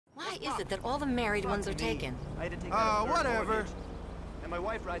Why is it that all the married ones are taken? I had to take out a third whatever. mortgage. And my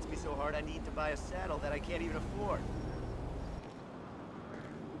wife rides me so hard I need to buy a saddle that I can't even afford.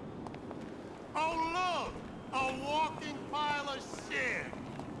 Oh, look! A walking pile of shit!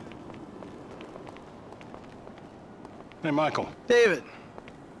 Hey, Michael. David.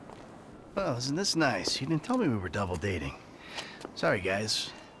 Well, isn't this nice? You didn't tell me we were double dating. Sorry,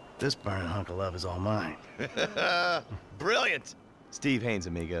 guys. This burning hunk of love is all mine. Brilliant! Steve Haynes,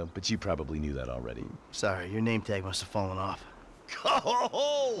 amigo, but you probably knew that already. Sorry, your name tag must have fallen off.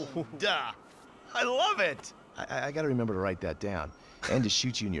 Oh, duh! I love it! I gotta remember to write that down. And to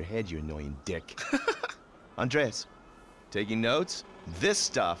shoot you in your head, you annoying dick. Andres, taking notes? This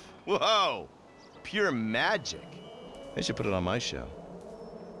stuff, whoa! Pure magic. They should put it on my show.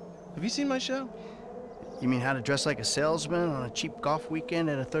 Have you seen my show? You mean how to dress like a salesman on a cheap golf weekend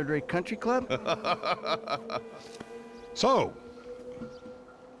at a third-rate country club? So,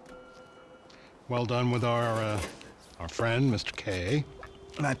 well done with our friend, Mr. K.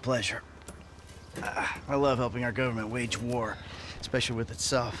 My pleasure. I love helping our government wage war, especially with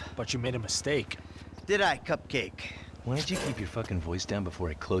itself. But you made a mistake. Did I, Cupcake? Why don't you keep your fucking voice down before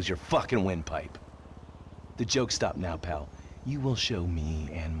I close your fucking windpipe? The joke stopped now, pal. You will show me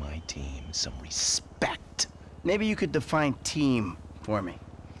and my team some respect. Maybe you could define team for me.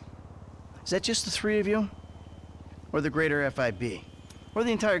 Is that just the three of you? Or the greater FIB? Or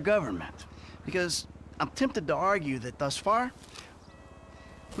the entire government? Because I'm tempted to argue that thus far,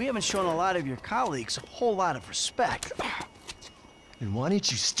 we haven't shown a lot of your colleagues a whole lot of respect. And why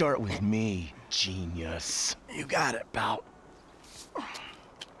don't you start with me, genius? You got it, pal.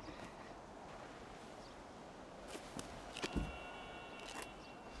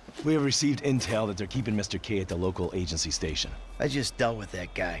 We have received intel that they're keeping Mr. K at the local agency station. I just dealt with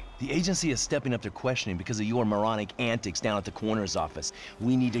that guy. The agency is stepping up their questioning because of your moronic antics down at the coroner's office.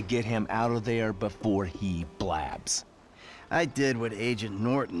 We need to get him out of there before he blabs. I did what Agent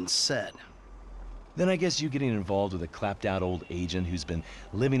Norton said. Then I guess you getting involved with a clapped-out old agent who's been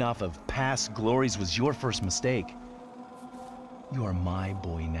living off of past glories was your first mistake. You are my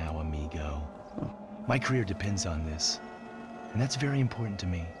boy now, amigo. My career depends on this, and that's very important to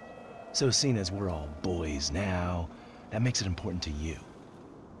me. So seeing as we're all boys now, that makes it important to you.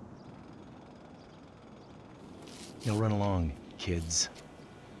 Now run along, kids.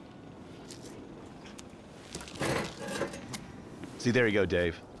 See, there you go,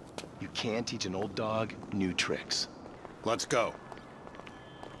 Dave. You can teach an old dog new tricks. Let's go.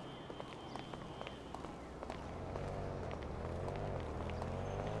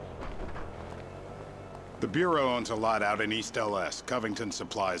 The Bureau owns a lot out in East LS, Covington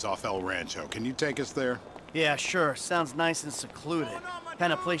Supplies off El Rancho. Can you take us there? Yeah, sure. Sounds nice and secluded.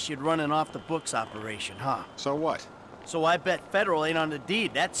 Kind of place you'd run an off-the-books operation, huh? So what? So I bet federal ain't on the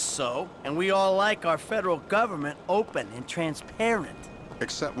deed, that's so. And we all like our federal government open and transparent.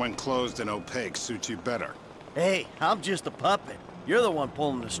 Except when closed and opaque suits you better. Hey, I'm just a puppet. You're the one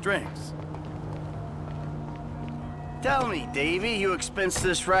pulling the strings. Tell me, Davey, you expense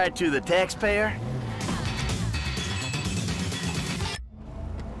this ride to the taxpayer?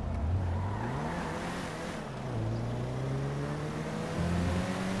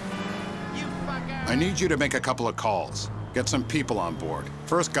 I need you to make a couple of calls. Get some people on board.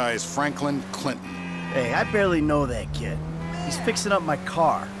 First guy is Franklin Clinton. Hey, I barely know that kid. He's fixing up my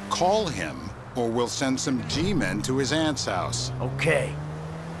car. Call him, or we'll send some G-men to his aunt's house. Okay.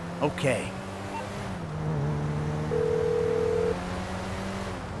 Okay.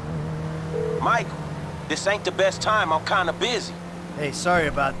 Michael, this ain't the best time. I'm kinda busy. Hey, sorry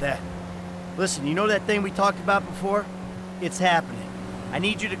about that. Listen, you know that thing we talked about before? It's happening. I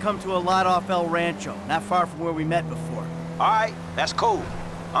need you to come to a lot off El Rancho, not far from where we met before. All right, that's cool.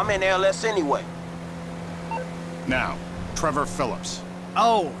 I'm in LS anyway. Now, Trevor Phillips.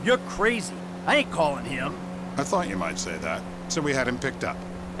 Oh, you're crazy. I ain't calling him. I thought you might say that, so we had him picked up.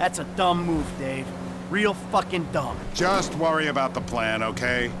 That's a dumb move, Dave. Real fucking dumb. Just worry about the plan,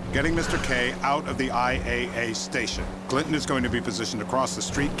 okay? Getting Mr. K out of the IAA station. Clinton is going to be positioned across the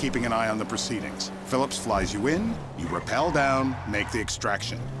street, keeping an eye on the proceedings. Phillips flies you in, you rappel down, make the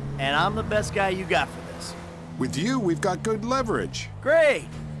extraction. And I'm the best guy you got for this. With you, we've got good leverage. Great!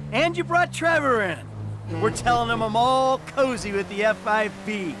 And you brought Trevor in. We're telling him I'm all cozy with the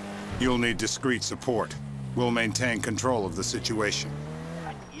FIB. You'll need discreet support. We'll maintain control of the situation.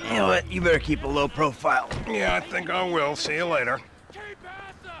 You know what? You better keep a low profile. Yeah, I think I will. See you later.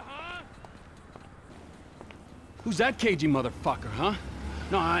 Who's that cagey motherfucker, huh?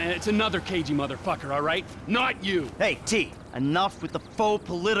 No, it's another cagey motherfucker, all right? Not you! Hey, T, enough with the faux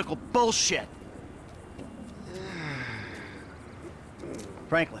political bullshit.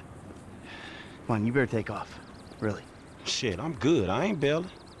 Franklin, Come on, you better take off. Really. Shit, I'm good. I ain't bailing.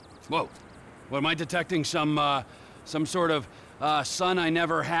 Whoa. What, am I detecting some sort of, son I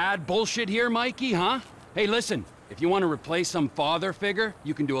never had bullshit here, Mikey, huh? Hey, listen, if you want to replace some father figure,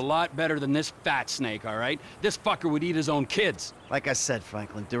 you can do a lot better than this fat snake, all right? This fucker would eat his own kids. Like I said,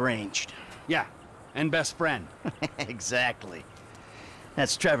 Franklin, deranged. Yeah, and best friend. Exactly.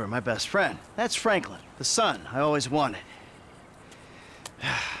 That's Trevor, my best friend. That's Franklin, the son I always wanted.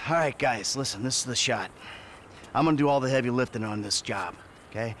 All right, guys, listen, this is the shot. I'm gonna do all the heavy lifting on this job,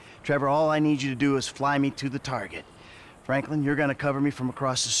 okay? Trevor, all I need you to do is fly me to the target. Franklin, you're gonna cover me from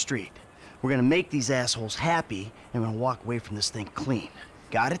across the street. We're gonna make these assholes happy, and we're gonna walk away from this thing clean.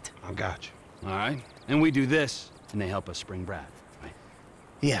 Got it? I got you. All right, and we do this, and they help us spring Brad, right?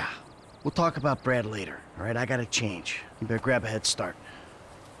 Yeah. We'll talk about Brad later, all right? I gotta change. You better grab a head start.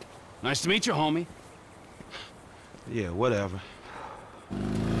 Nice to meet you, homie. Yeah, whatever.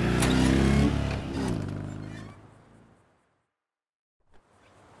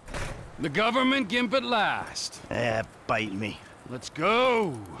 The government gimp at last. Bite me. Let's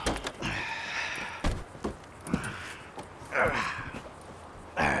go.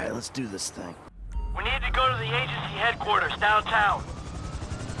 Alright, let's do this thing. We need to go to the agency headquarters downtown.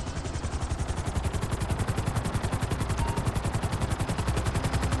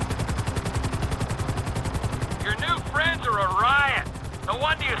 Your new friends are a riot. No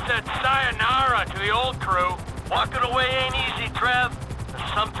wonder you said sayonara to the old crew. Walking away ain't easy, Trev.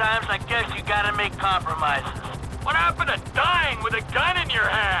 Sometimes I guess you gotta make compromises. What happened to dying with a gun in your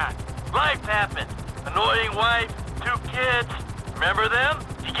hand? Life happened. Annoying wife, 2 kids. Remember them?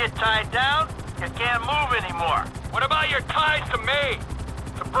 You get tied down, you can't move anymore. What about your ties to me?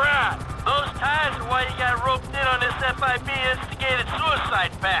 To Brad? Those ties are why you got roped in on this FIB instigated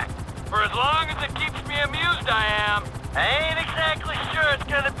suicide pact. For as long as it keeps me amused, I am. I ain't exactly sure it's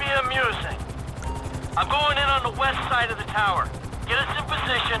gonna be amusing. I'm going in on the west side of the tower. Get us in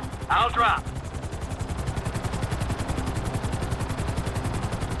position, I'll drop.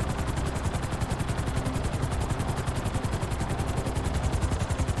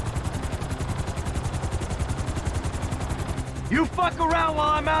 You fuck around while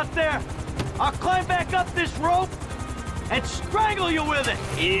I'm out there. I'll climb back up this rope and strangle you with it.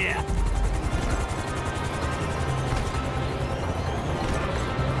 Yeah.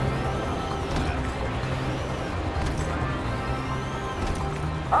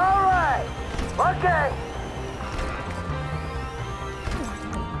 All right, okay.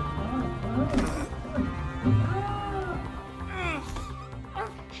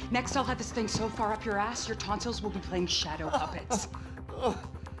 Next, I'll have this thing so far up your ass, your tonsils will be playing shadow puppets.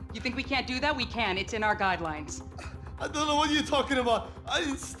 You think we can't do that? We can. It's in our guidelines. I don't know what you're talking about. I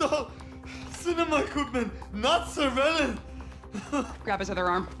installed cinema equipment, not surveillance. Grab his other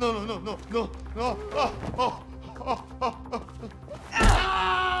arm. No.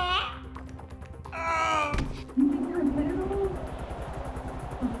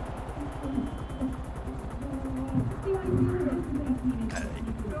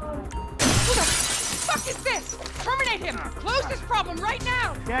 Who the fuck is this? Terminate him! Close this problem right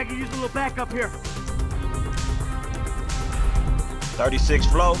now! Yeah, I can use a little backup here. 36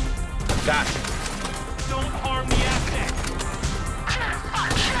 flow. Got you. Don't harm the asset.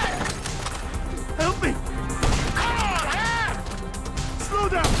 Help me! Come on, man! Slow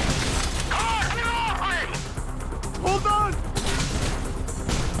down! Come on, get off me! Hold on!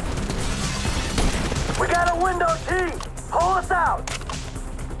 We got a window, T. Pull us out.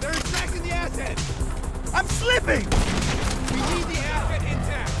 They're extracting the asset! I'm slipping! We need the asset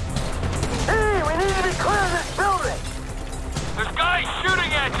intact! T, we need to be clear of this building. There's guys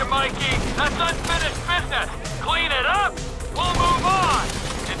shooting at you, Mikey. That's unfinished business. Clean it up. We'll move on.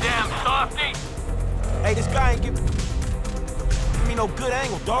 You damn softy. Hey, this guy ain't give me no good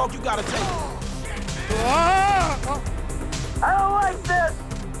angle, dog. You gotta take it. I don't like this.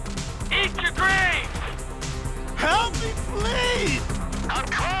 Eat your greens. Help me, please! I'm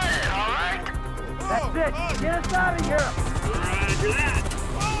quiet, all right? That's it. Get us out of here. Roger that.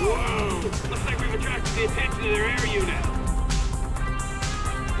 Whoa. Looks like we've attracted the attention of their air unit.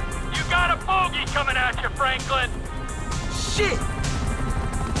 You got a bogey coming at you, Franklin. Shit!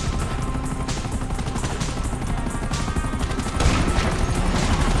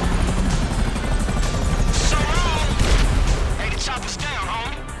 So wrong! Hey, the chopper's down,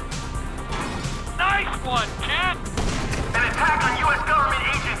 homie. Nice one, kid. An attack on U.S. government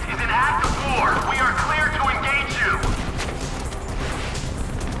agents is an act of war. We are clear to engage you.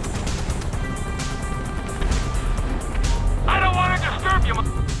 I don't want to disturb you,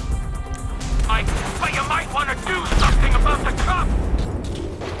 Mike, but you might want to do something about the cop.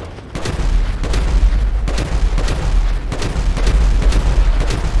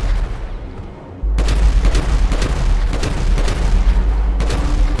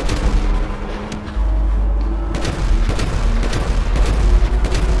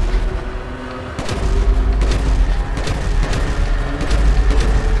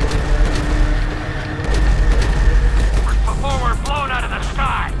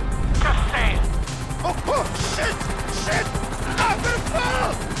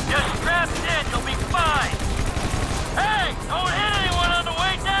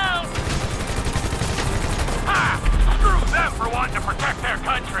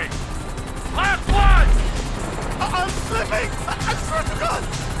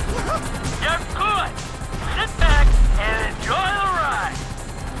 You're good. Sit back and enjoy the ride.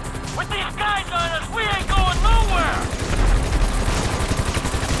 With these guys on us, we ain't going nowhere.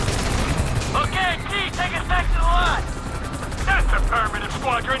 Okay, T, take us back to the line. That's affirmative,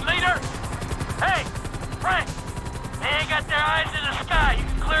 squadron leader. Hey, Frank, they ain't got their eyes in the sky. You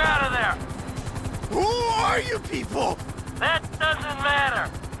can clear out of there. Who are you people? That doesn't matter.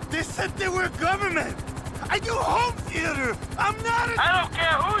 They said they were government. I do home theater. I'm not a... I don't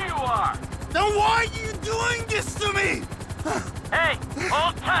care who you are. Then why are you doing this to me? Hey,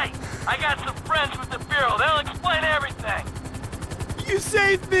 hold tight. I got some friends with the Bureau. They'll explain everything. You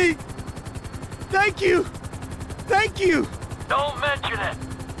saved me. Thank you. Thank you. Don't mention it.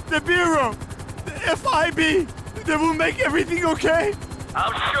 The Bureau, the FIB, they will make everything okay?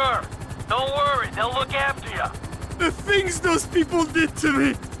 I'm sure. Don't worry, they'll look after you. The things those people did to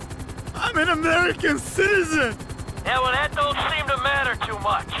me. I'm an American citizen. Yeah, well, that don't seem to matter too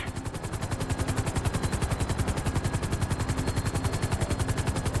much.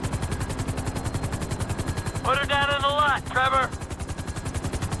 Put her down in the lot, Trevor.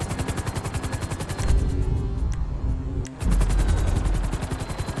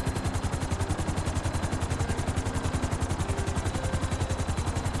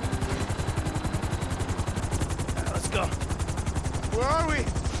 Let's go. Where are we?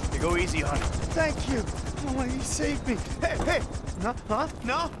 You go easy on it. Thank you. Oh, he saved me. Hey, hey. No, huh?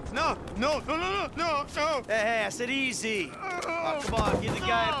 No, no, no, no, no, no, no. Hey, I said easy. Oh, come on, give the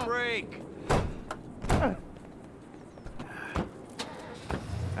guy a break.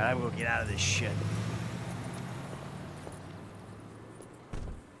 I'm gonna get out of this shit.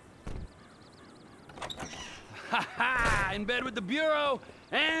 Ha ha! In bed with the Bureau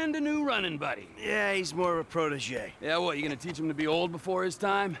and a new running buddy. Yeah, he's more of a protege. Yeah, what, you gonna teach him to be old before his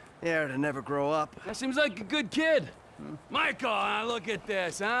time? Yeah, or to never grow up. That seems like a good kid. Michael, look at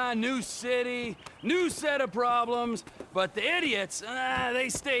this, huh? New city, new set of problems, but the idiots, they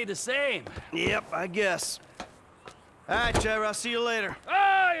stay the same. Yep, I guess. All right, Trevor, I'll see you later.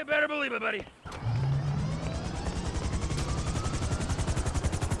 Oh, you better believe it, buddy.